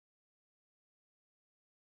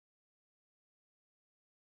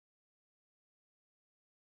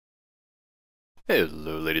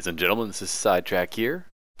Hello, ladies and gentlemen. This is Sidetrack here,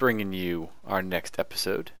 bringing you our next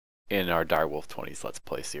episode in our DireWolf20's Let's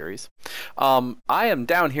Play series. I am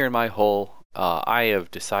down here in my hole. I have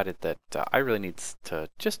decided that I really need to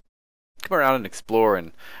just come around and explore,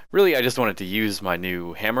 and really I just wanted to use my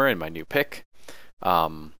new hammer and my new pick.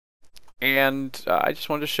 I just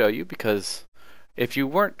wanted to show you because if you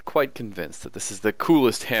weren't quite convinced that this is the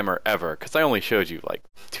coolest hammer ever, because I only showed you like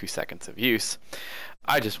 2 seconds of use,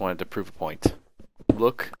 I just wanted to prove a point.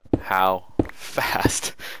 Look how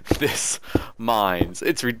fast this mines.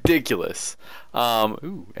 It's ridiculous.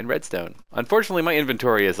 Ooh, and redstone. Unfortunately, my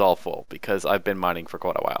inventory is all full because I've been mining for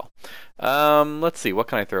quite a while. Let's see, what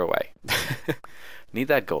can I throw away? Need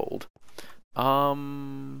that gold.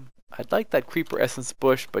 I'd like that creeper essence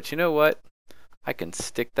bush, but you know what? I can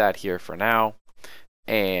stick that here for now.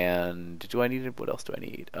 And do I need it? What else do I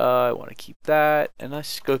need? I want to keep that, and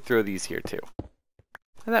let's just go throw these here too.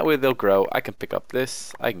 And that way they'll grow. I can pick up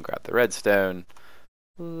this. I can grab the redstone.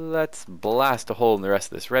 Let's blast a hole in the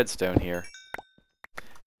rest of this redstone here.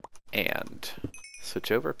 And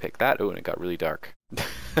switch over, pick that. Oh, and it got really dark.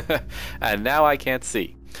 And now I can't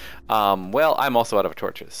see. Well, I'm also out of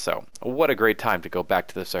torches, so what a great time to go back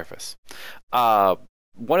to the surface.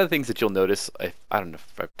 One of the things that you'll notice, I don't know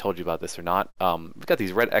if I've told you about this or not, we've got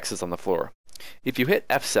these red X's on the floor. If you hit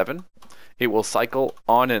F7, it will cycle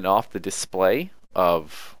on and off the display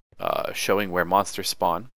of showing where monsters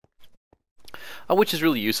spawn, which is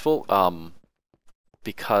really useful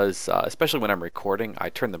because especially when I'm recording, I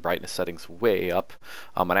turn the brightness settings way up,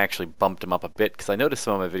 and I actually bumped them up a bit because I noticed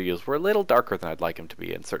some of my videos were a little darker than I'd like them to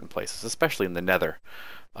be in certain places, especially in the Nether.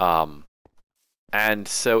 And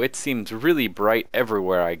so it seems really bright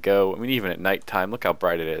everywhere I go. I mean, even at nighttime, look how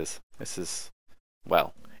bright it is. This is,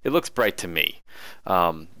 well, it looks bright to me.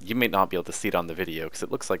 You may not be able to see it on the video because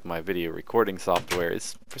it looks like my video recording software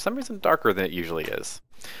is for some reason darker than it usually is.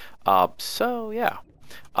 So yeah.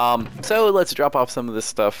 So let's drop off some of this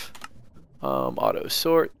stuff. Auto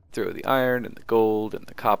sort, throw the iron and the gold and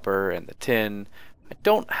the copper and the tin. I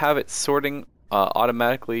don't have it sorting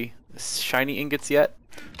automatically shiny ingots yet.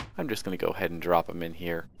 I'm just going to go ahead and drop them in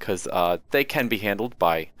here because they can be handled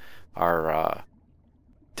by our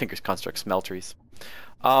Tinker's Construct smelteries.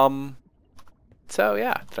 So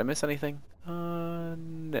yeah, did I miss anything?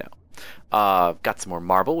 No. Got some more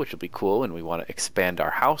marble, which will be cool, and we want to expand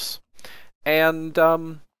our house. And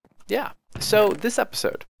yeah, so this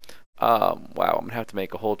episode, wow, I'm gonna have to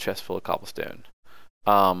make a whole chest full of cobblestone.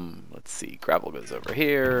 Let's see, gravel goes over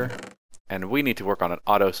here, and we need to work on an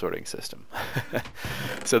auto sorting system.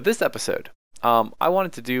 So this episode, I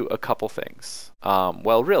wanted to do a couple things.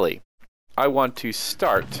 Well, really, I want to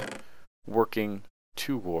start working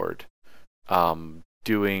toward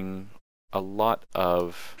doing a lot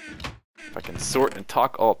of, if I can sort and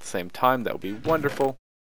talk all at the same time, that would be wonderful.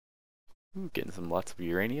 Ooh, getting some lots of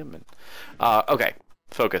uranium and okay,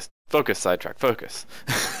 focus, sidetrack, focus.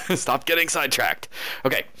 Stop getting sidetracked.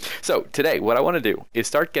 Okay, so today what I want to do is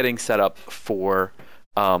start getting set up for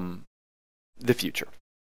the future.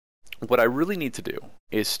 What I really need to do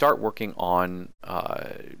is start working on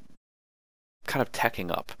kind of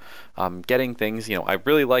teching up, getting things, you know, I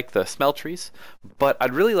really like the smelteries, but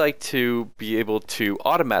I'd really like to be able to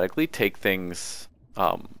automatically take things,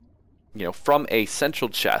 you know, from a central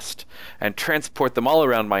chest and transport them all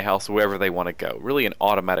around my house wherever they want to go. Really an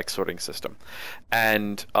automatic sorting system.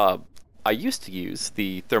 And I used to use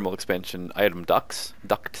the thermal expansion item ducts.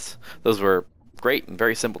 Those were great and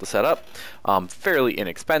very simple to set up, fairly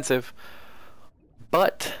inexpensive.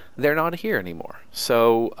 But they're not here anymore.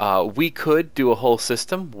 So we could do a whole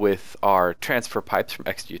system with our transfer pipes from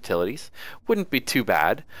extra utilities. Wouldn't be too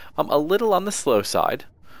bad. A little on the slow side,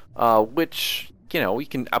 which, you know, we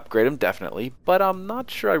can upgrade them definitely, but I'm not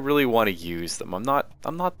sure I really want to use them. I'm not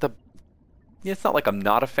the, it's not like I'm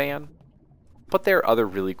not a fan, but there are other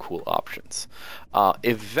really cool options.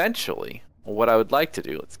 Eventually, what I would like to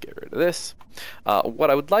do, let's get rid of this. What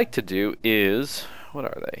I would like to do is, what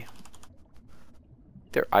are they?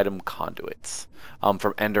 They're item conduits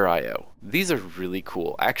from Ender.io. These are really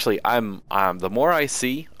cool. Actually, the more I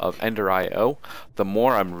see of Ender.io, the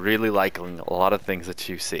more I'm really liking a lot of things that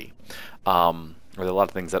you see, or a lot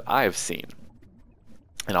of things that I've seen,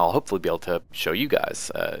 and I'll hopefully be able to show you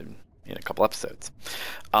guys in a couple episodes.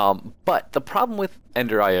 But the problem with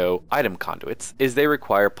Ender.io item conduits is they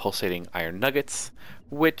require pulsating iron nuggets,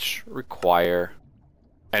 which require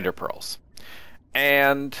ender pearls,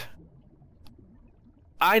 and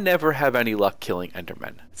I never have any luck killing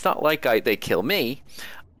Endermen. It's not like they kill me.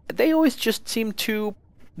 They always just seem to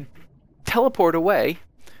teleport away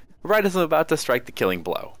right as I'm about to strike the killing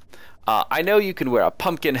blow. I know you can wear a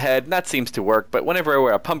pumpkin head, and that seems to work, but whenever I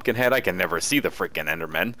wear a pumpkin head, I can never see the freaking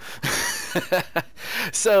Endermen.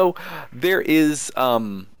 So there is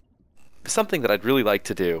something that I'd really like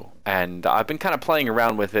to do, and I've been kind of playing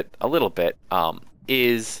around with it a little bit,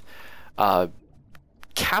 is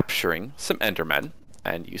capturing some Endermen.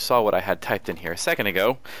 And you saw what I had typed in here a second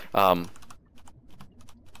ago.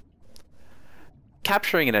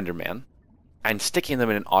 Capturing an Enderman and sticking them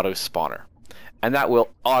in an auto spawner. And that will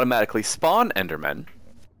automatically spawn Endermen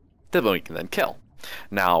that we can then kill.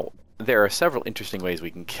 Now, there are several interesting ways we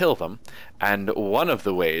can kill them, and one of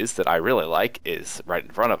the ways that I really like is right in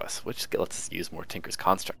front of us, which let's use more Tinker's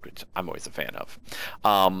Construct, which I'm always a fan of.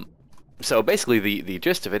 So basically the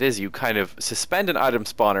gist of it is you kind of suspend an item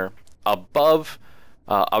spawner above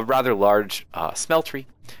a rather large smeltery,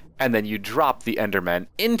 and then you drop the Endermen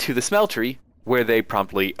into the smeltery where they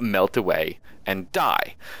promptly melt away and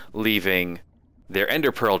die, leaving their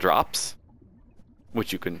Ender Pearl drops,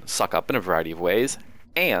 which you can suck up in a variety of ways,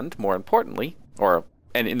 and more importantly,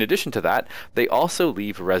 and in addition to that, they also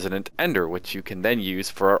leave Resident Ender, which you can then use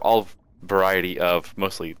for all variety of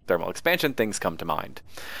mostly thermal expansion things come to mind.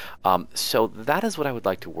 So that is what I would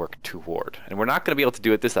like to work toward. And we're not going to be able to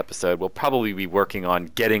do it this episode. We'll probably be working on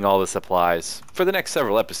getting all the supplies for the next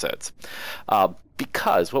several episodes.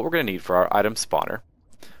 Because what we're going to need for our item spawner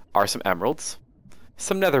are some emeralds,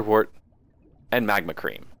 some nether wart, and magma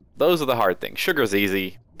cream. Those are the hard things. Sugar's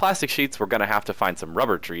easy. Plastic sheets, we're going to have to find some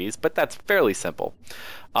rubber trees, but that's fairly simple.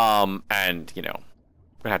 And, you know,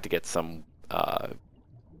 we're going to have to get some,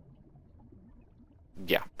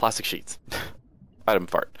 yeah, plastic sheets. Item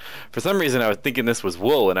fart. For some reason, I was thinking this was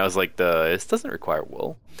wool, and I was like, this doesn't require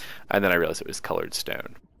wool. And then I realized it was colored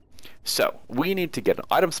stone. So, we need to get an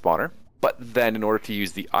item spawner, but then in order to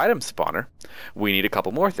use the item spawner, we need a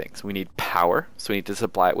couple more things. We need power, so we need to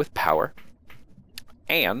supply it with power.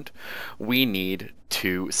 And we need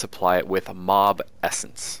to supply it with mob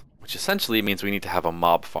essence, which essentially means we need to have a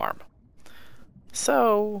mob farm.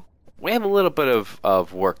 So, we have a little bit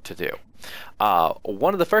of work to do.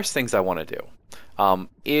 One of the first things I want to do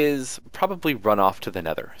is probably run off to the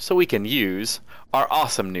Nether so we can use our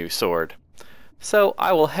awesome new sword. So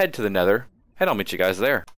I will head to the Nether and I'll meet you guys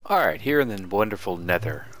there. Alright, here in the wonderful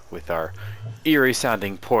Nether with our eerie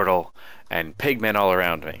sounding portal and pigmen all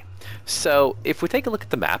around me. So if we take a look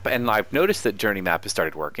at the map, and I've noticed that journey map has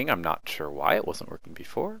started working. I'm not sure why it wasn't working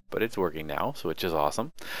before, but it's working now, so which is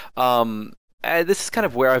awesome. This is kind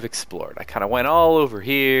of where I've explored. I kind of went all over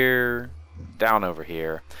here, down over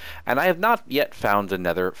here, and I have not yet found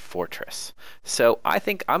another fortress. So I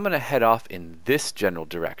think I'm going to head off in this general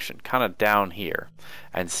direction, kind of down here,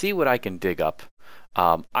 and see what I can dig up.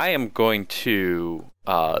 I am going to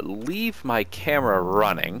leave my camera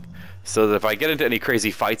running so that if I get into any crazy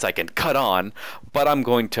fights I can cut on, but I'm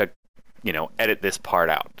going to, you know, edit this part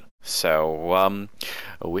out. So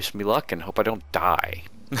wish me luck and hope I don't die.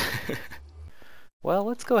 Well,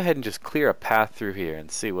 let's go ahead and just clear a path through here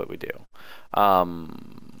and see what we do. I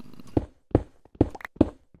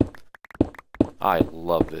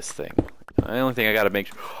love this thing. The only thing I gotta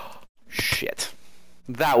make shit.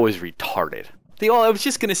 That was retarded. I was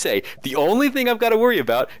just gonna say, the only thing I've gotta worry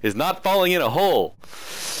about is not falling in a hole.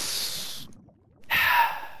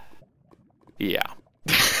 Yeah.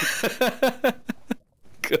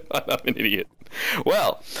 God, I'm an idiot.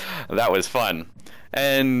 Well, that was fun.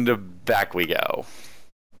 And back we go.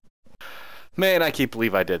 Man, I can't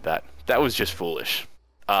believe I did that. That was just foolish.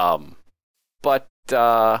 But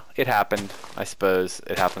it happened, I suppose.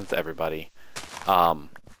 It happens to everybody. I'm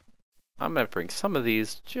going to bring some of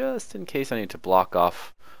these just in case I need to block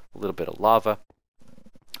off a little bit of lava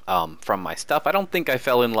from my stuff. I don't think I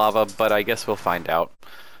fell in lava, but I guess we'll find out.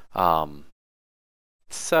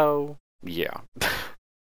 So, yeah.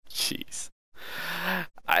 Jeez.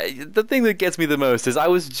 The thing that gets me the most is I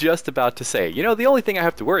was just about to say, you know, the only thing I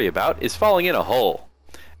have to worry about is falling in a hole.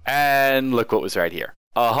 And look what was right here.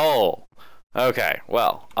 A hole. Okay,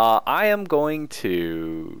 well, I am going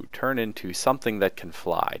to turn into something that can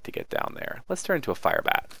fly to get down there. Let's turn into a fire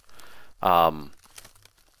bat.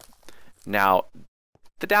 Now,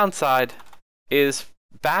 the downside is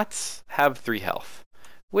bats have 3 health,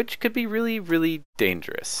 which could be really, really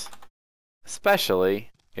dangerous.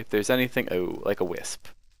 Especially if there's anything, oh, like a wisp.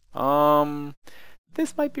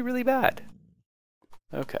 This might be really bad.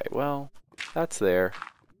 Okay, well, that's there,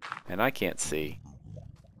 and I can't see.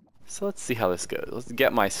 So let's see how this goes. Let's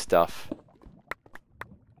get my stuff.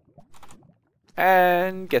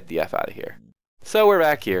 And get the F out of here. So we're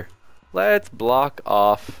back here. Let's block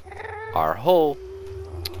off our hole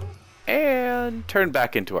and turn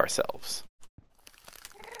back into ourselves.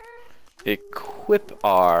 equip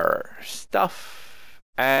our stuff,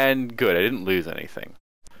 and good, I didn't lose anything.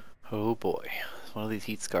 Oh boy, it's one of these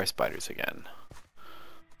heat scar spiders again.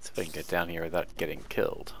 Let's see if I can get down here without getting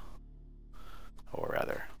killed. Or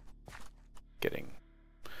rather, getting...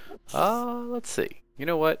 let's see. You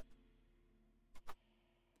know what?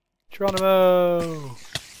 Geronimo!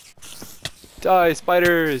 Die,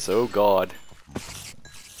 spiders! Oh god.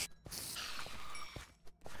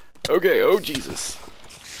 Okay, oh Jesus.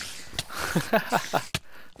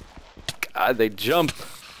 God, they jump.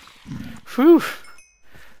 Whew.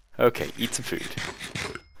 Okay, eat some food.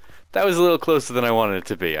 That was a little closer than I wanted it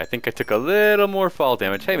to be. I think I took a little more fall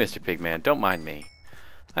damage. Hey, Mr. Pigman, don't mind me.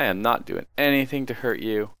 I am not doing anything to hurt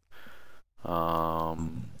you.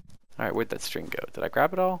 Alright, where'd that string go? Did I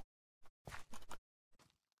grab it all?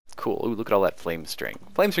 Cool. Ooh, look at all that flame string.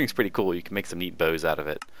 Flame string's pretty cool. You can make some neat bows out of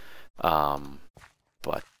it.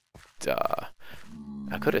 But I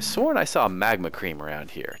could have sworn I saw a magma cream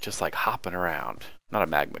around here, just like hopping around. Not a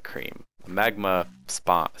magma cream. A magma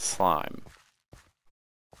slime.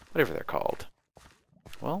 Whatever they're called.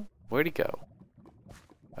 Well, where'd he go?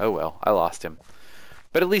 Oh well, I lost him.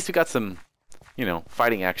 But at least we got some, you know,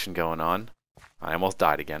 fighting action going on. I almost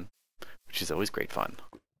died again, which is always great fun.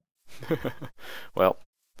 Well,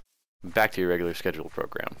 back to your regular scheduled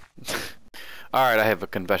program. Alright, I have a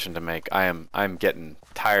confession to make. I'm getting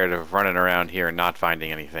tired of running around here and not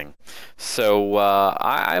finding anything. So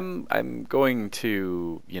I'm going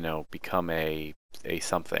to, you know, become a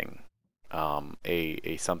something.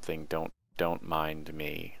 A something. Don't mind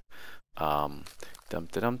me. Dum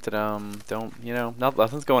da dum da dum. Don't, you know,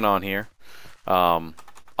 nothing's going on here.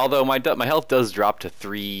 Although my health does drop to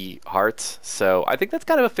 3 hearts, so I think that's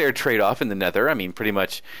kind of a fair trade-off in the Nether. I mean, pretty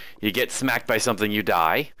much, you get smacked by something, you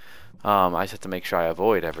die. I just have to make sure I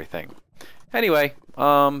avoid everything. Anyway,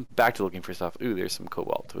 back to looking for stuff. Ooh, there's some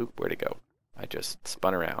cobalt. Ooh, where'd it go? I just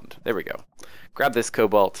spun around. There we go. Grab this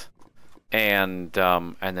cobalt, and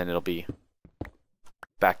then it'll be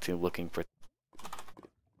back to looking for...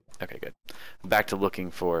 Okay, good. Back to looking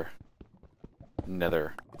for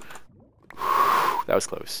Nether. That was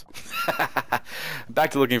close.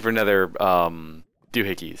 Back to looking for Nether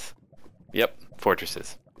doohickeys. Yep,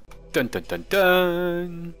 fortresses. Dun dun dun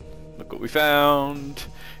dun! Look what we found.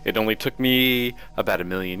 It only took me about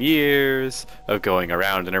 1,000,000 years of going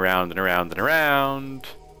around and around and around and around.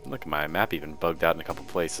 Look, my map even bugged out in a couple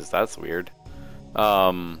places. That's weird.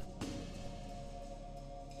 So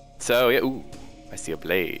yeah, ooh, I see a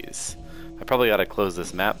blaze. I probably gotta close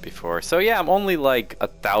this map before. So yeah, I'm only like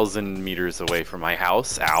 1,000 meters away from my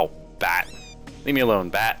house. Ow, bat. Leave me alone,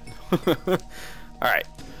 bat. Alright.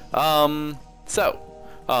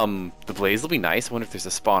 The blaze will be nice. I wonder if there's a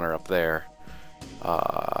spawner up there.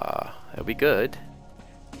 It'll be good.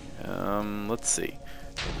 Let's see.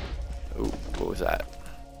 Ooh, what was that?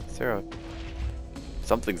 Is there a...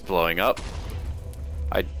 Something's blowing up.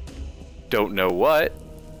 I don't know what.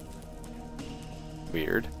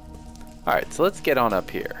 Weird. Alright, so let's get on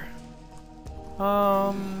up here.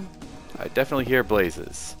 I definitely hear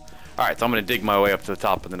blazes. Alright, so I'm gonna dig my way up to the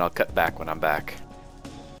top and then I'll cut back when I'm back.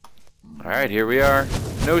 Alright, here we are.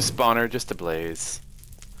 No spawner, just a blaze.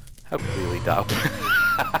 How clearly dumb.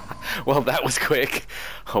 Well, that was quick.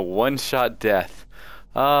 A one-shot death.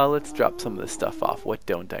 Let's drop some of this stuff off. What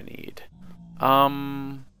don't I need?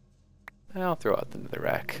 I'll throw out the nether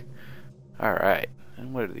rack. Alright,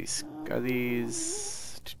 and what are these? Are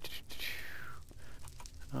these...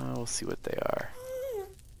 we'll see what they are.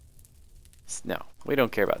 No, we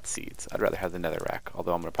don't care about seeds. I'd rather have the nether rack,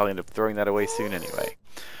 although I'm going to probably end up throwing that away soon anyway.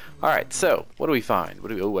 Alright, so, what do we find? What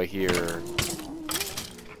do we... Oh, I hear...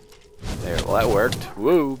 There, well that worked.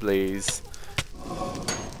 Whoa, blaze.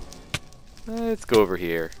 Let's go over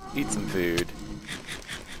here. Eat some food.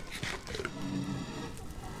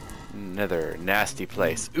 Another nasty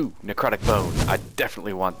place. Ooh, necrotic bone. I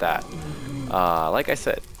definitely want that. Like I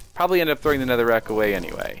said, probably end up throwing the nether rack away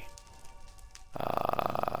anyway.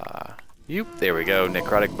 There we go.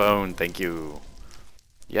 Necrotic bone. Thank you.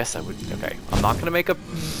 Yes, I would. Okay. I'm not going to make a...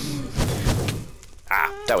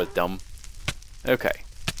 Ah, that was dumb. Okay.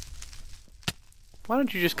 Why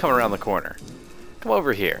don't you just come around the corner? Come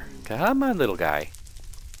over here. Come on, little guy.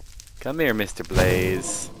 Come here, Mr.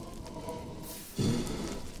 Blaze.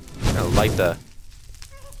 I'm gonna light the...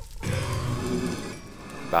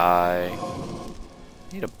 Bye.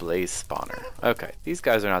 Need a blaze spawner. Okay, these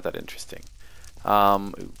guys are not that interesting.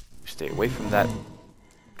 Ooh, stay away from that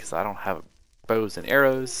because I don't have bows and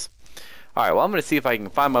arrows. Alright, well I'm gonna see if I can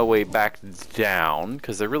find my way back down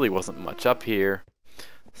because there really wasn't much up here.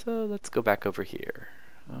 So let's go back over here.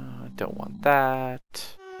 Don't want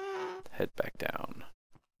that. Head back down.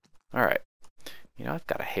 Alright. You know, I've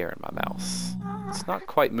got a hair in my mouse. It's not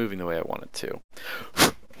quite moving the way I want it to.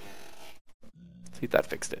 See if that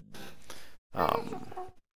fixed it.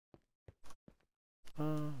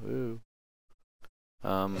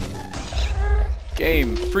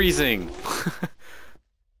 Game freezing.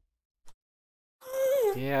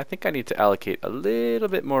 Yeah, I think I need to allocate a little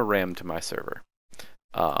bit more RAM to my server.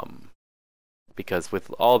 Because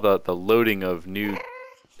with all the loading of new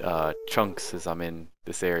chunks as I'm in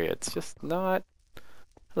this area, it's just not.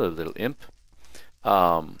 Hello, little imp.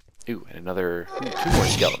 Ooh, and another 2 more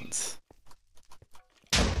skeletons.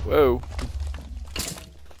 Whoa.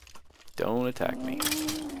 Don't attack me.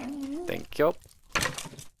 Thank you.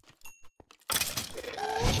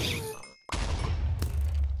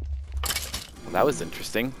 Well, that was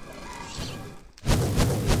interesting.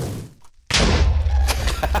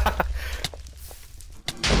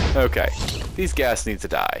 Okay, these gas need to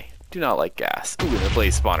die. Do not like gas. Ooh, and a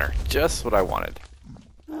blaze spawner. Just what I wanted.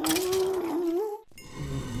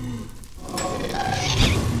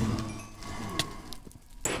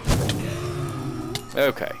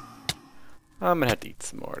 Okay. I'm gonna have to eat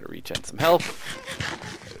some more to regen some health.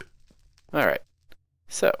 Alright.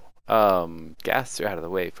 So, gas are out of the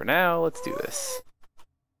way for now. Let's do this.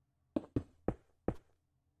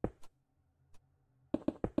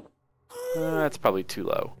 That's probably too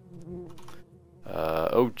low.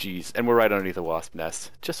 Oh geez, and we're right underneath the wasp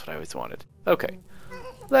nest. Just what I always wanted. Okay.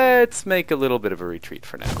 Let's make a little bit of a retreat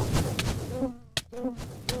for now.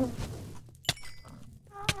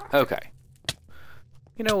 Okay.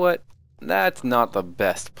 You know what? That's not the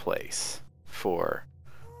best place for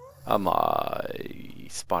a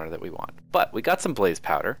spawner that we want. But we got some blaze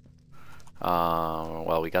powder.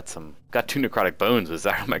 Well, we got 2 necrotic bones, which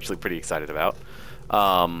I'm actually pretty excited about.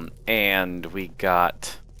 And we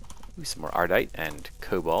got some more ardite and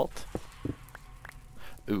cobalt.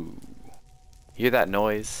 Ooh. Hear that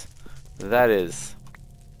noise? That is...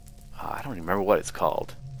 I don't even remember what it's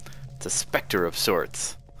called. It's a specter of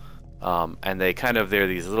sorts. And they're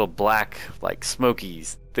these little black, like, smoky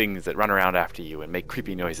things that run around after you and make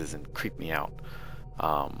creepy noises and creep me out.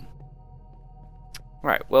 Alright,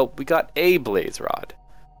 well, we got a blaze rod.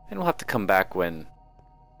 And we'll have to come back when,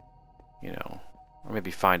 you know, or maybe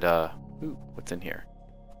find a... Ooh, what's in here?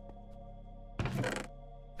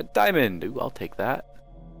 A diamond! Ooh, I'll take that.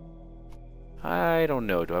 I don't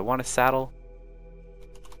know. Do I want a saddle?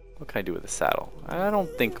 What can I do with a saddle? I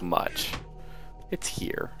don't think much. It's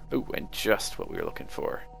here. Ooh, and just what we were looking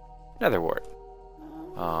for. Nether wart.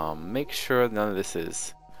 Make sure none of this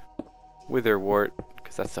is wither wart,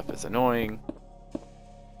 because that stuff is annoying.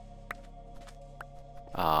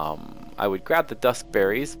 I would grab the dusk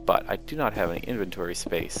berries, but I do not have any inventory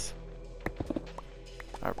space.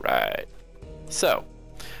 Alright. So,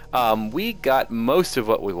 we got most of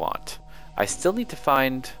what we want. I still need to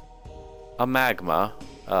find a magma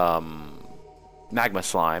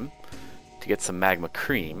slime to get some magma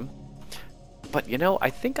cream. But you know, I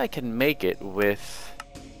think I can make it with...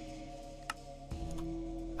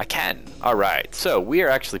 I can! Alright, so we are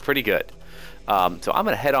actually pretty good. So I'm going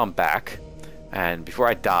to head on back, and before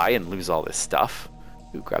I die and lose all this stuff,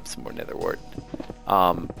 ooh, grab some more nether wart.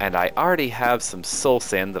 And I already have some soul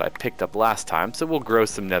sand that I picked up last time, so we'll grow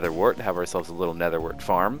some nether wart and have ourselves a little nether wart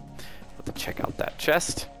farm. Let's check out that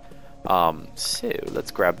chest. So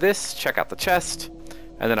let's grab this, check out the chest,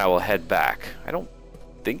 and then I will head back. I don't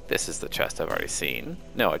think this is the chest I've already seen.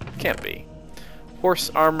 No, it can't be.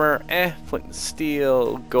 Horse armor, flint and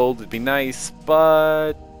steel, gold would be nice,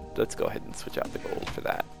 but let's go ahead and switch out the gold for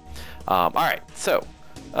that. Alright, so,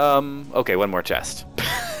 okay, one more chest.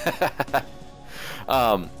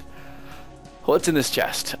 What's in this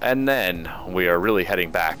chest? And then we are really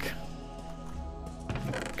heading back.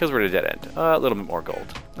 Because we're at a dead end. A little bit more gold.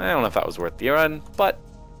 I don't know if that was worth the run, but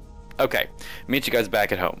okay. Meet you guys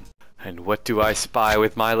back at home. And what do I spy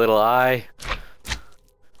with my little eye?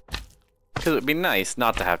 Because it would be nice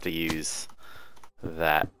not to have to use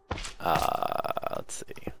that. Let's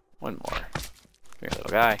see. One more. Come here, little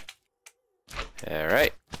guy.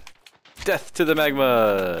 Alright. Death to the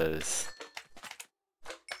magmas!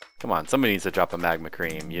 Come on, somebody needs to drop a magma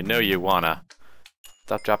cream. You know you wanna.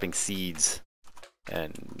 Stop dropping seeds.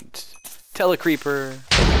 And telecreeper.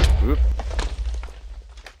 Whoop.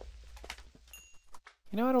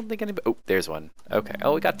 You know, I don't think anybody... Oh, there's one. Okay.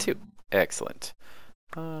 Oh, we got 2. Excellent.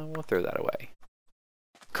 We'll throw that away.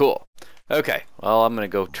 Cool. Okay. Well, I'm going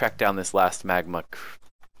to go track down this last magma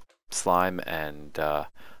slime and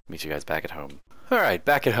meet you guys back at home. Alright,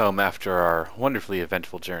 back at home after our wonderfully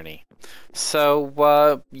eventful journey.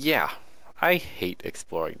 So, yeah. I hate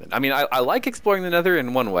exploring the... I mean, I like exploring the Nether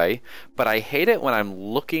in one way, but I hate it when I'm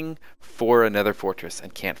looking for a Nether fortress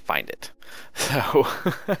and can't find it. So,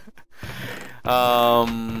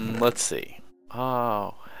 let's see.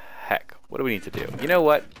 Oh, heck. What do we need to do? You know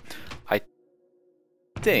what? I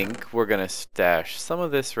think we're going to stash some of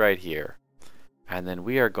this right here. And then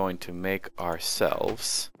we are going to make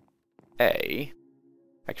ourselves a...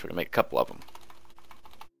 Actually, we're going to make a couple of them.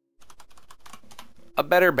 A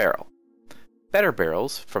better barrel. Better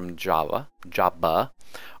barrels from Java,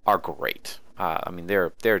 are great. I mean,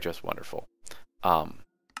 they're just wonderful.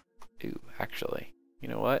 Ooh, actually, you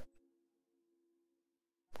know what?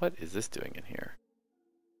 What is this doing in here?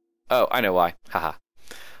 Oh, I know why. Haha.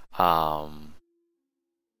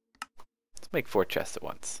 Let's make 4 chests at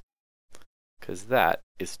once, because that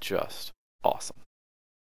is just awesome.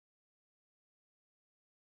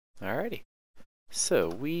 Alrighty. So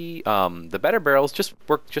we, the better barrels just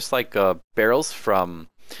work just like barrels from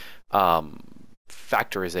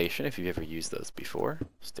factorization, if you've ever used those before.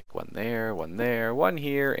 Stick one there, one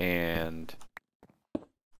here, and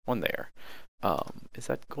one there. Is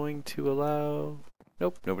that going to allow...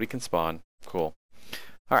 Nope, nobody can spawn. Cool.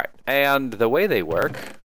 Alright, and the way they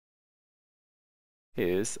work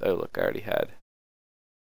is... Oh, look, I already had...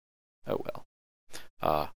 Oh, well.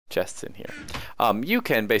 Chests in here. You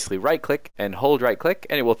can basically right-click and hold right-click,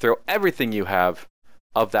 and it will throw everything you have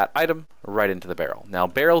of that item right into the barrel. Now,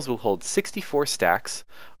 barrels will hold 64 stacks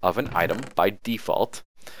of an item by default,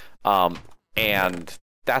 and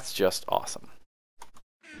that's just awesome.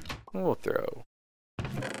 We'll throw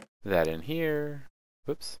that in here.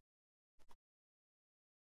 Whoops.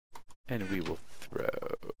 And we will throw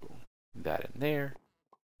that in there.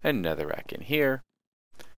 Another rack in here.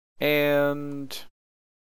 And...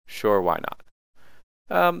 Sure, why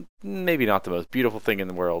not? Maybe not the most beautiful thing in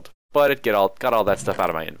the world, but it got all that stuff out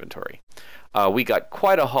of my inventory. We got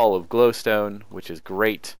quite a haul of glowstone, which is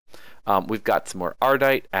great. We've got some more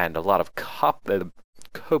ardite and a lot of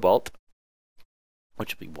cobalt,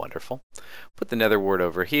 which will be wonderful. Put the nether wart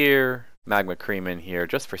over here, magma cream in here,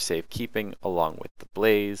 just for safekeeping, along with the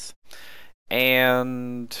blaze.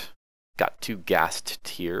 And got 2 ghast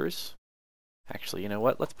tears. Actually, you know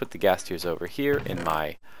what? Let's put the ghast tears over here in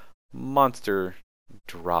my monster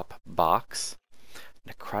drop box.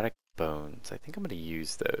 Necrotic bones. I think I'm going to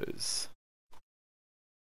use those.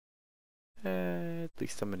 At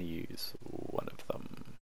least I'm going to use one of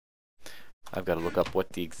them. I've got to look up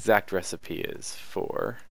what the exact recipe is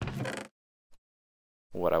for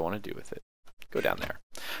what I want to do with it. Go down there.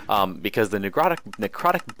 Because the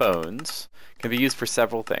necrotic bones can be used for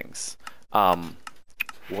several things.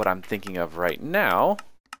 What I'm thinking of right now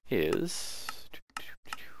is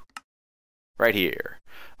right here,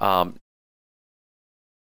 a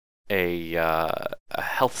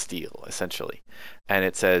health steal essentially, and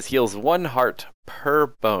it says heals 1 heart per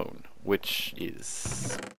bone, which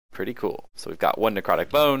is pretty cool. So we've got 1 necrotic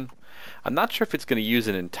bone. I'm not sure if it's going to use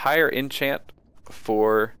an entire enchant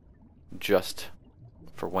for just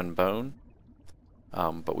for 1 bone,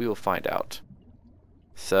 but we will find out.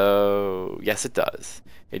 So, yes, it does.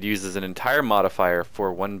 It uses an entire modifier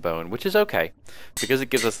for 1 bone, which is okay, because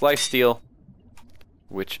it gives us lifesteal,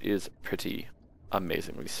 which is pretty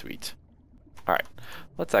amazingly sweet. Alright,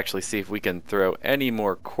 let's actually see if we can throw any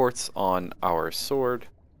more quartz on our sword.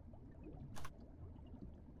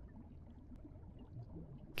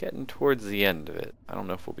 Getting towards the end of it. I don't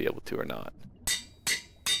know if we'll be able to or not.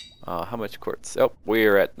 How much quartz? Oh,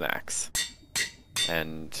 we're at max.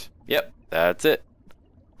 And, yep, that's it.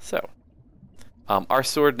 So, our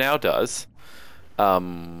sword now does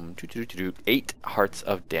 8 hearts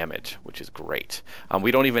of damage, which is great. We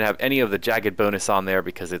don't even have any of the jagged bonus on there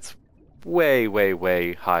because it's way, way,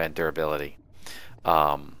 way high in durability.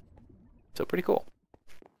 So pretty cool.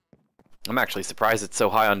 I'm actually surprised it's so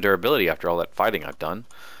high on durability after all that fighting I've done.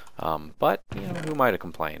 But, you know, who am I to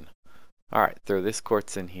complain? Alright, throw this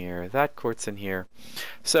quartz in here, that quartz in here.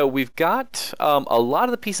 So we've got a lot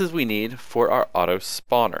of the pieces we need for our auto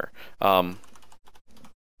spawner.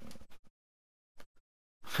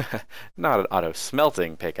 Not an auto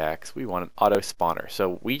smelting pickaxe, we want an auto spawner.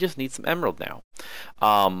 So we just need some emerald now.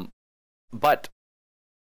 Well,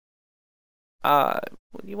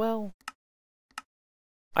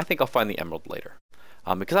 I think I'll find the emerald later.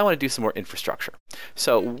 Because I want to do some more infrastructure.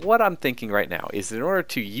 So what I'm thinking right now is in order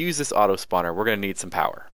to use this auto spawner, we're going to need some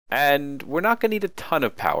power. And we're not going to need a ton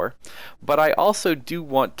of power, but I also do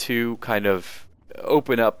want to kind of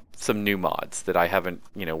open up some new mods that I haven't,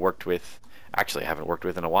 worked with. Actually, I haven't worked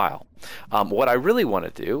with in a while. What I really want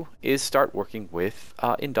to do is start working with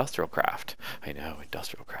industrial craft. I know,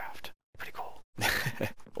 industrial craft. Pretty cool.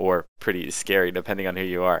 or pretty scary depending on who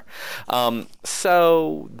you are.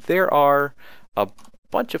 So there are a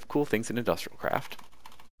bunch of cool things in industrial craft.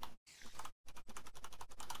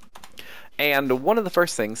 And one of the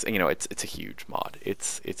first things, it's a huge mod.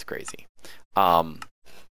 It's crazy.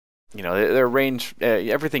 There range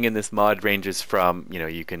everything in this mod ranges from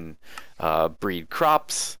you can breed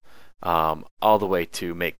crops, all the way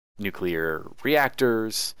to make nuclear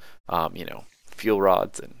reactors, fuel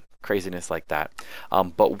rods and craziness like that.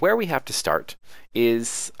 But where we have to start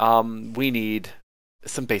is we need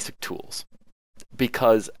some basic tools,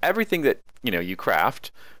 because everything that you craft.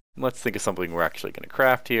 Let's think of something we're actually going to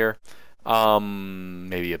craft here.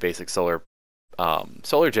 Maybe a basic solar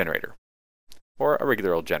generator, or a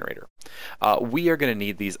regular old generator. We are going to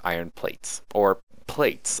need these iron plates, or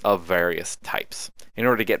plates of various types. In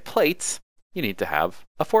order to get plates, you need to have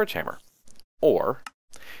a forge hammer, or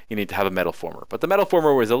you need to have a metal former. But the metal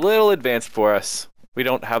former was a little advanced for us. We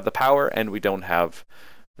don't have the power, and we don't have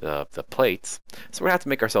the plates. So we're going to have to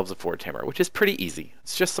make ourselves a forge hammer, which is pretty easy.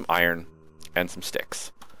 It's just some iron and some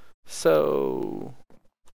sticks. So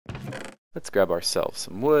let's grab ourselves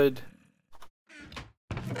some wood,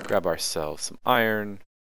 grab ourselves some iron,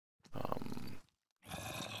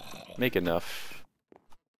 make enough,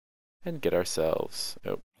 and get ourselves,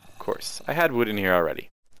 oh, of course, I had wood in here already.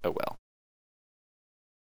 Oh well.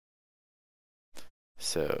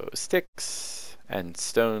 So sticks and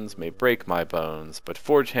stones may break my bones, but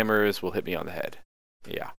forge hammers will hit me on the head.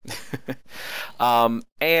 Yeah.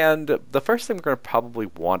 And the first thing we're going to probably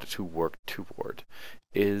want to work toward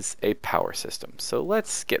is a power system. So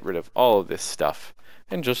let's get rid of all of this stuff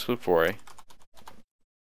and just look for a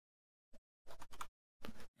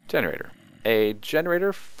generator. A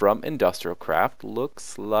generator from Industrial Craft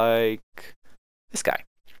looks like this guy.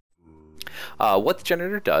 What the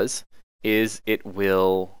generator does is it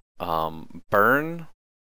will burn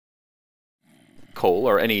coal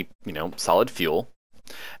or any solid fuel,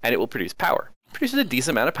 and it will produce power. It produces a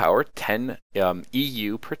decent amount of power, 10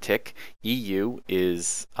 EU per tick. EU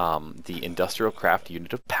is the Industrial Craft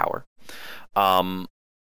unit of power.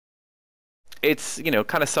 It's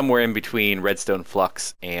kind of somewhere in between Redstone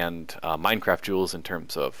Flux and Minecraft Joules in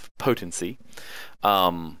terms of potency.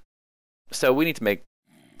 So we need to make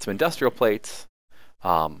some industrial plates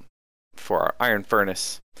for our iron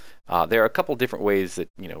furnace. There are a couple different ways that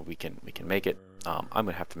we can make it. I'm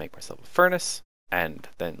gonna have to make myself a furnace and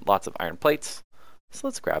then lots of iron plates. So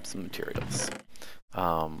let's grab some materials.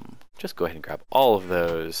 Just go ahead and grab all of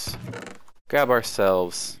those. Grab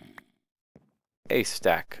ourselves a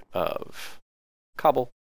stack of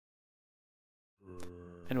cobble,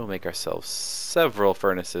 and we'll make ourselves several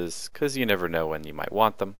furnaces, because you never know when you might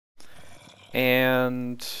want them.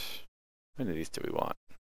 And how many of these do we want?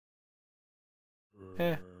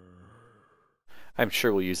 I'm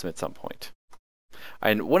sure we'll use them at some point.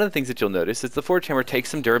 And one of the things that you'll notice is the forge hammer takes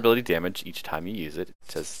some durability damage each time you use it. It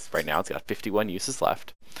says right now it's got 51 uses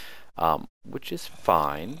left, which is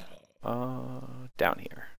fine. Down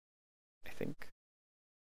here, I think.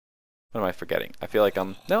 What am I forgetting? I feel like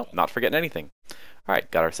no, not forgetting anything. All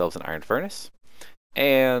right, got ourselves an iron furnace.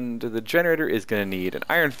 And the generator is going to need an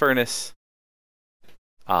iron furnace,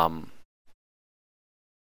 iron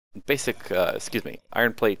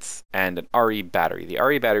plates, and an RE battery. The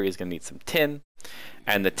RE battery is going to need some tin,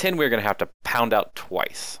 and the tin we're going to have to pound out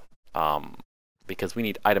twice, because we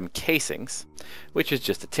need item casings, which is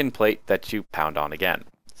just a tin plate that you pound on again.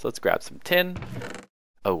 So let's grab some tin.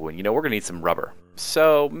 Oh, and we're going to need some rubber.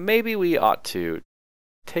 So maybe we ought to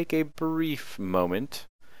take a brief moment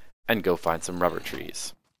and go find some rubber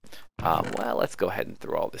trees. Well, let's go ahead and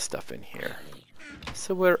throw all this stuff in here.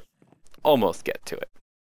 So we're almost get to it.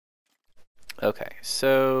 Okay,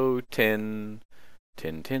 so tin,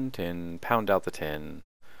 pound out the tin.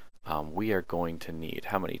 We are going to need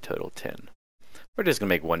how many total tin? We're just going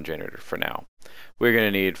to make one generator for now. We're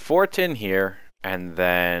going to need 4 tin here, and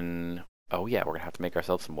then, oh yeah, we're going to have to make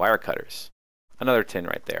ourselves some wire cutters. Another tin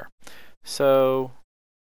right there. So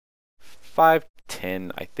 5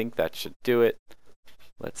 tin, I think that should do it.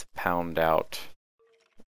 Let's pound out.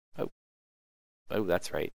 Oh,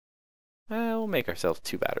 that's right. We'll make ourselves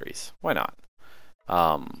 2 batteries. Why not?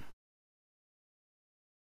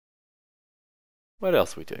 What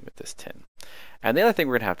else are we doing with this tin? And the other thing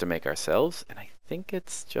we're going to have to make ourselves, and I think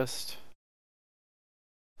it's just...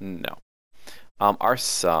 No. Are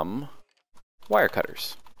some wire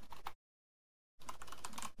cutters.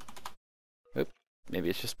 Oop, maybe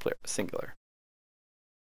it's just singular.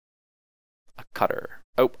 A cutter.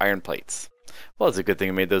 Oh, iron plates. Well, it's a good thing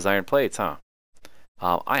I made those iron plates, huh?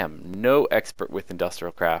 I am no expert with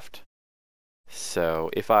industrial craft, so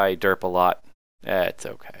if I derp a lot, It's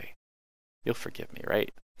okay. You'll forgive me,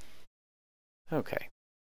 right? Okay.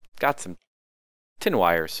 Got some tin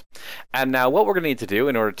wires. And now what we're going to need to do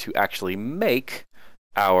in order to actually make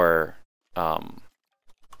our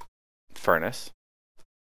furnace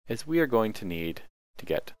is we are going to need to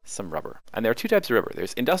get some rubber. And there are two types of rubber.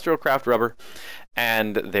 There's industrial craft rubber,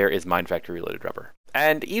 and there is mine factory related rubber.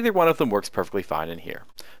 And either one of them works perfectly fine in here.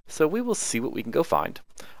 So we will see what we can go find.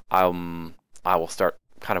 I will start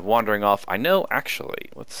kind of wandering off. I know, actually,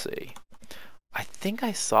 let's see. I think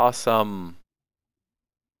I saw some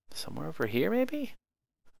somewhere over here, maybe?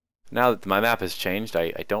 Now that my map has changed,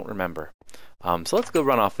 I don't remember. So let's go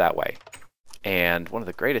run off that way. And one of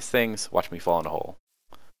the greatest things, watch me fall in a hole.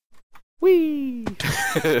 Whee!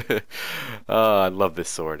 I love this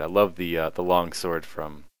sword. I love the long sword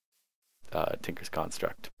from Tinker's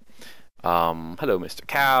Construct. Hello, Mr.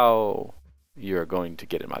 Cow. You're going to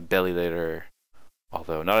get in my belly later.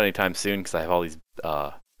 Although not anytime soon, because I have all these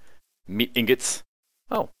meat ingots.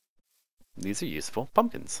 Oh, these are useful.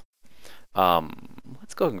 Pumpkins.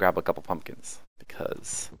 Let's go and grab a couple pumpkins,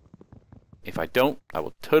 because if I don't, I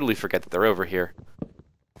will totally forget that they're over here.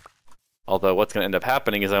 Although what's going to end up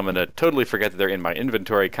happening is I'm going to totally forget that they're in my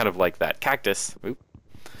inventory, kind of like that cactus. Oop.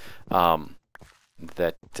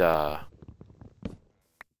 That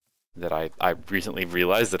I recently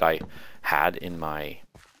realized that I had in my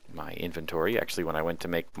inventory, actually, when I went to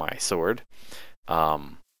make my sword. I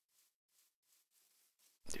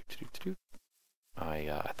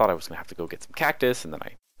thought I was going to have to go get some cactus, and then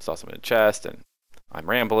I saw some in a chest, and I'm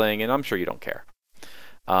rambling, and I'm sure you don't care.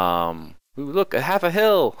 Ooh, look, half a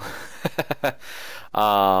hill!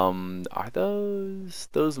 Are those?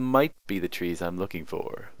 Those might be the trees I'm looking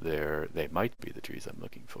for. They might be the trees I'm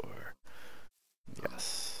looking for.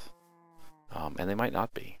 Yes. And they might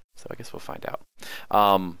not be. So I guess we'll find out.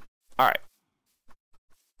 Alright.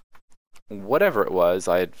 Whatever it was,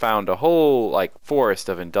 I had found a whole, like, forest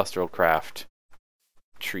of industrial craft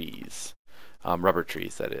trees. Rubber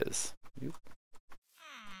trees, that is. Oop.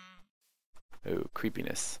 Oh,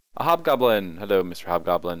 creepiness. A hobgoblin! Hello, Mr.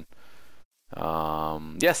 Hobgoblin.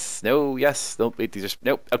 Yes, no, yes, nope, wait, these are,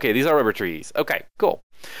 nope, okay, these are rubber trees. Okay, cool.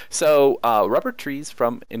 So, rubber trees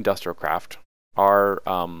from industrial craft are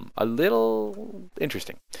a little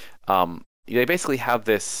interesting. They basically have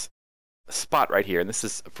this spot right here, and this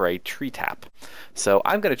is for a tree tap. So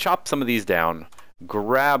I'm going to chop some of these down,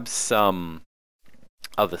 grab some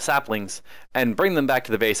of the saplings, and bring them back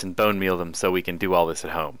to the base and bone meal them so we can do all this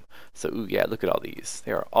at home. So, ooh, yeah, look at all these.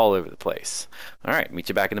 They are all over the place. All right, meet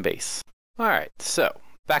you back in the base. All right, so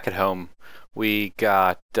back at home, we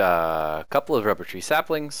got a couple of rubber tree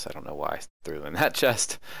saplings. I don't know why I threw them in that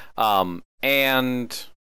chest. And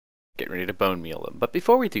getting ready to bone meal them. But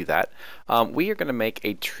before we do that, we are going to make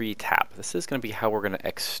a tree tap. This is going to be how we're going to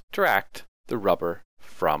extract the rubber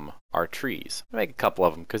from our trees. I'll make a couple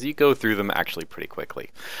of them because you go through them actually pretty quickly.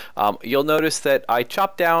 You'll notice that I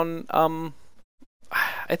chopped down,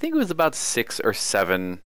 I think it was about 6 or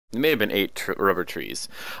 7, it may have been 8 rubber trees,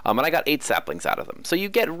 and I got 8 saplings out of them. So you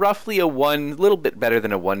get roughly a little bit better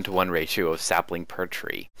than a 1-to-1 ratio of sapling per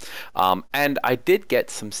tree. And I did get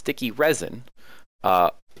some sticky resin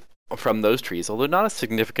from those trees, although not a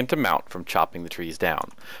significant amount from chopping the trees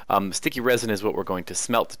down. Sticky resin is what we're going to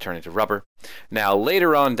smelt to turn into rubber. Now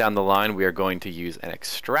later on down the line we are going to use an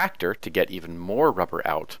extractor to get even more rubber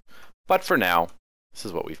out, but for now this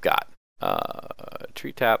is what we've got.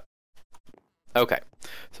 Tree tap. Okay,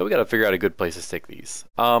 so we got to figure out a good place to stick these.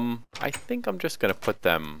 I think I'm just going to put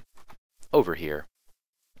them over here.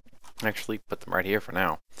 Actually, put them right here for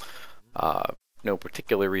now. No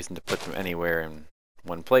particular reason to put them anywhere in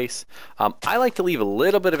one place. I like to leave a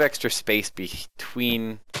little bit of extra space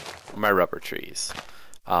between my rubber trees,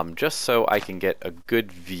 just so I can get a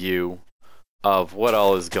good view of what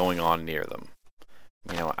all is going on near them.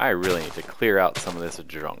 You know, I really need to clear out some of this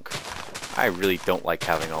junk. I really don't like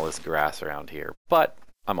having all this grass around here, but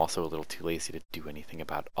I'm also a little too lazy to do anything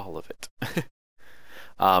about all of it.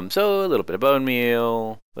 So a little bit of bone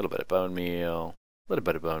meal, a little bit of bone meal, a little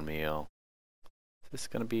bit of bone meal. Is this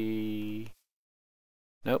going to be...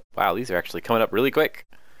 Nope. Wow, these are actually coming up really quick.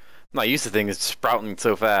 I'm not used to things sprouting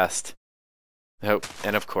so fast. Nope.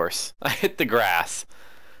 And of course, I hit the grass.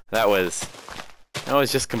 I was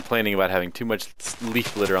just complaining about having too much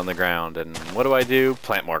leaf litter on the ground, and what do?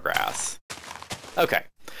 Plant more grass. Okay,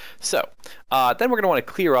 so then we're going to want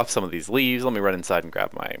to clear off some of these leaves. Let me run inside and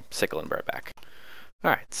grab my sickle and bear it back.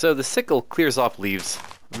 Alright, so the sickle clears off leaves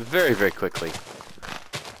very, very quickly,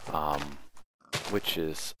 which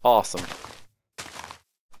is awesome.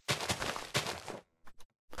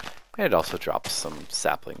 And it also drops some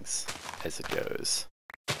saplings as it goes.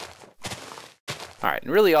 Alright,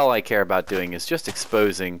 and really all I care about doing is just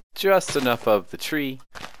exposing just enough of the tree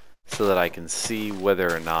so that I can see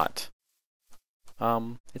whether or not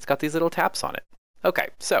it's got these little taps on it. Okay,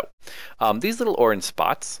 so these little orange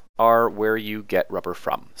spots are where you get rubber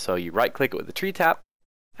from. So you right click it with the tree tap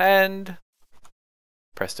and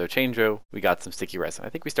presto changeo, we got some sticky resin. I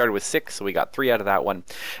think we started with 6, so we got 3 out of that one.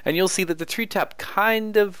 And you'll see that the tree tap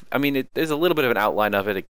kind of, there's a little bit of an outline of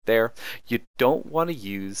it there. You don't want to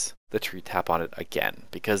use the tree tap on it again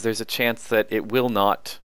because there's a chance that it will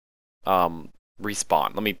not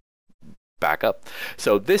respawn. Let me back up.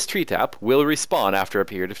 So this tree tap will respawn after a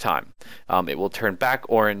period of time. It will turn back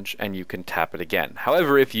orange and you can tap it again.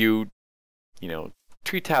 However, if you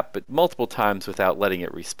tree tap it multiple times without letting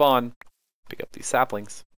it respawn, pick up these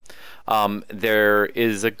saplings, there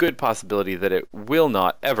is a good possibility that it will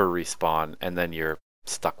not ever respawn and then you're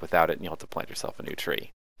stuck without it and you'll have to plant yourself a new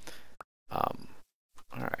tree.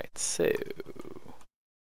 Alright, so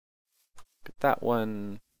get that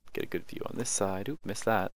one, get a good view on this side. Oop, missed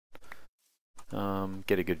that.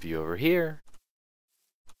 Get a good view over here.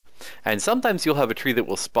 And sometimes you'll have a tree that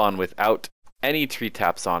will spawn without any tree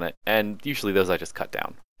taps on it, and usually those I just cut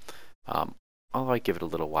down. Although I give it a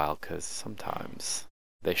little while because sometimes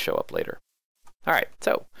they show up later. Alright,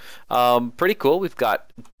 so pretty cool. We've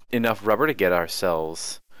got enough rubber to get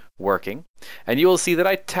ourselves working. And you will see that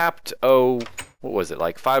I tapped, what was it,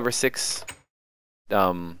 like 5 or 6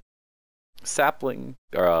 sapling,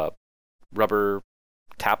 or rubber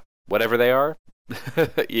tap, whatever they are.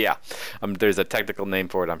 Yeah, there's a technical name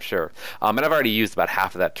for it, I'm sure. And I've already used about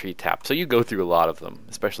half of that tree tap, so you go through a lot of them,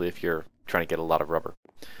 especially if you're trying to get a lot of rubber.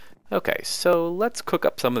 Okay, so let's cook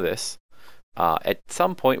up some of this. At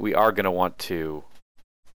some point, we are going to want to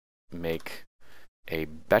make a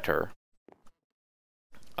better,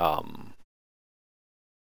 we're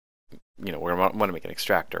going to want to make an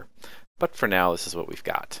extractor. But for now, this is what we've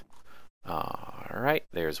got. All right,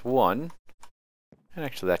 there's one. And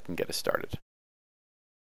actually, that can get us started.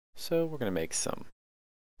 So we're going to make some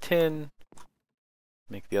tin,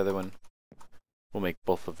 make the other one. We'll make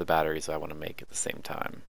both of the batteries I want to make at the same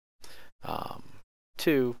time.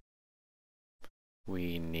 2.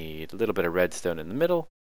 We need a little bit of redstone in the middle.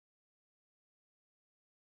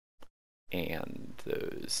 And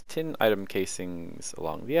those tin item casings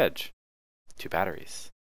along the edge. 2 batteries.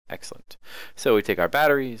 Excellent. So we take our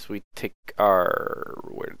batteries, we take our,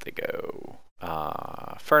 where did they go?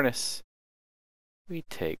 Furnace. We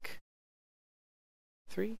take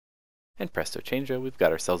 3, and presto changeo, we've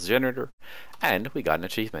got ourselves a generator, and we got an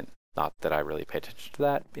achievement. Not that I really pay attention to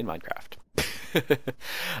that in Minecraft.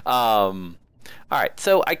 Alright,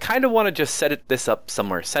 so I kind of want to just set this up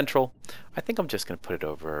somewhere central. I think I'm just going to put it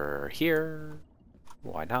over here.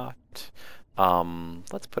 Why not?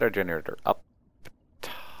 Let's put our generator up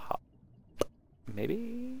top.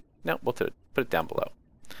 Maybe? No, we'll put it down below.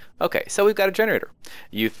 Okay, so we've got a generator.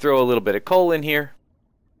 You throw a little bit of coal in here,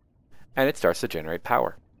 and it starts to generate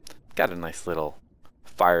power. Got a nice little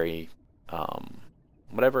fiery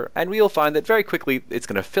whatever, and we'll find that very quickly it's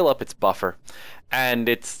going to fill up its buffer, and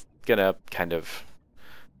it's going to kind of,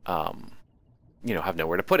 have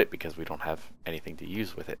nowhere to put it because we don't have anything to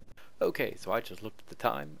use with it. Okay, so I just looked at the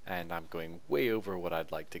time, and I'm going way over what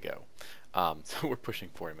I'd like to go. So we're pushing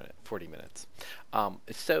 40 minutes.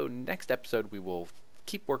 So next episode we will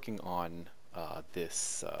keep working on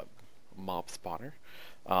this mob spawner,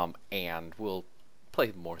 and we'll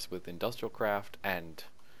play more with industrial craft, and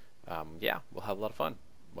yeah, we'll have a lot of fun.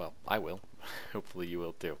 Well, I will. Hopefully you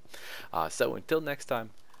will too. So until next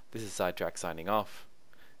time, this is Sidetrack signing off.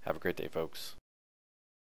 Have a great day, folks.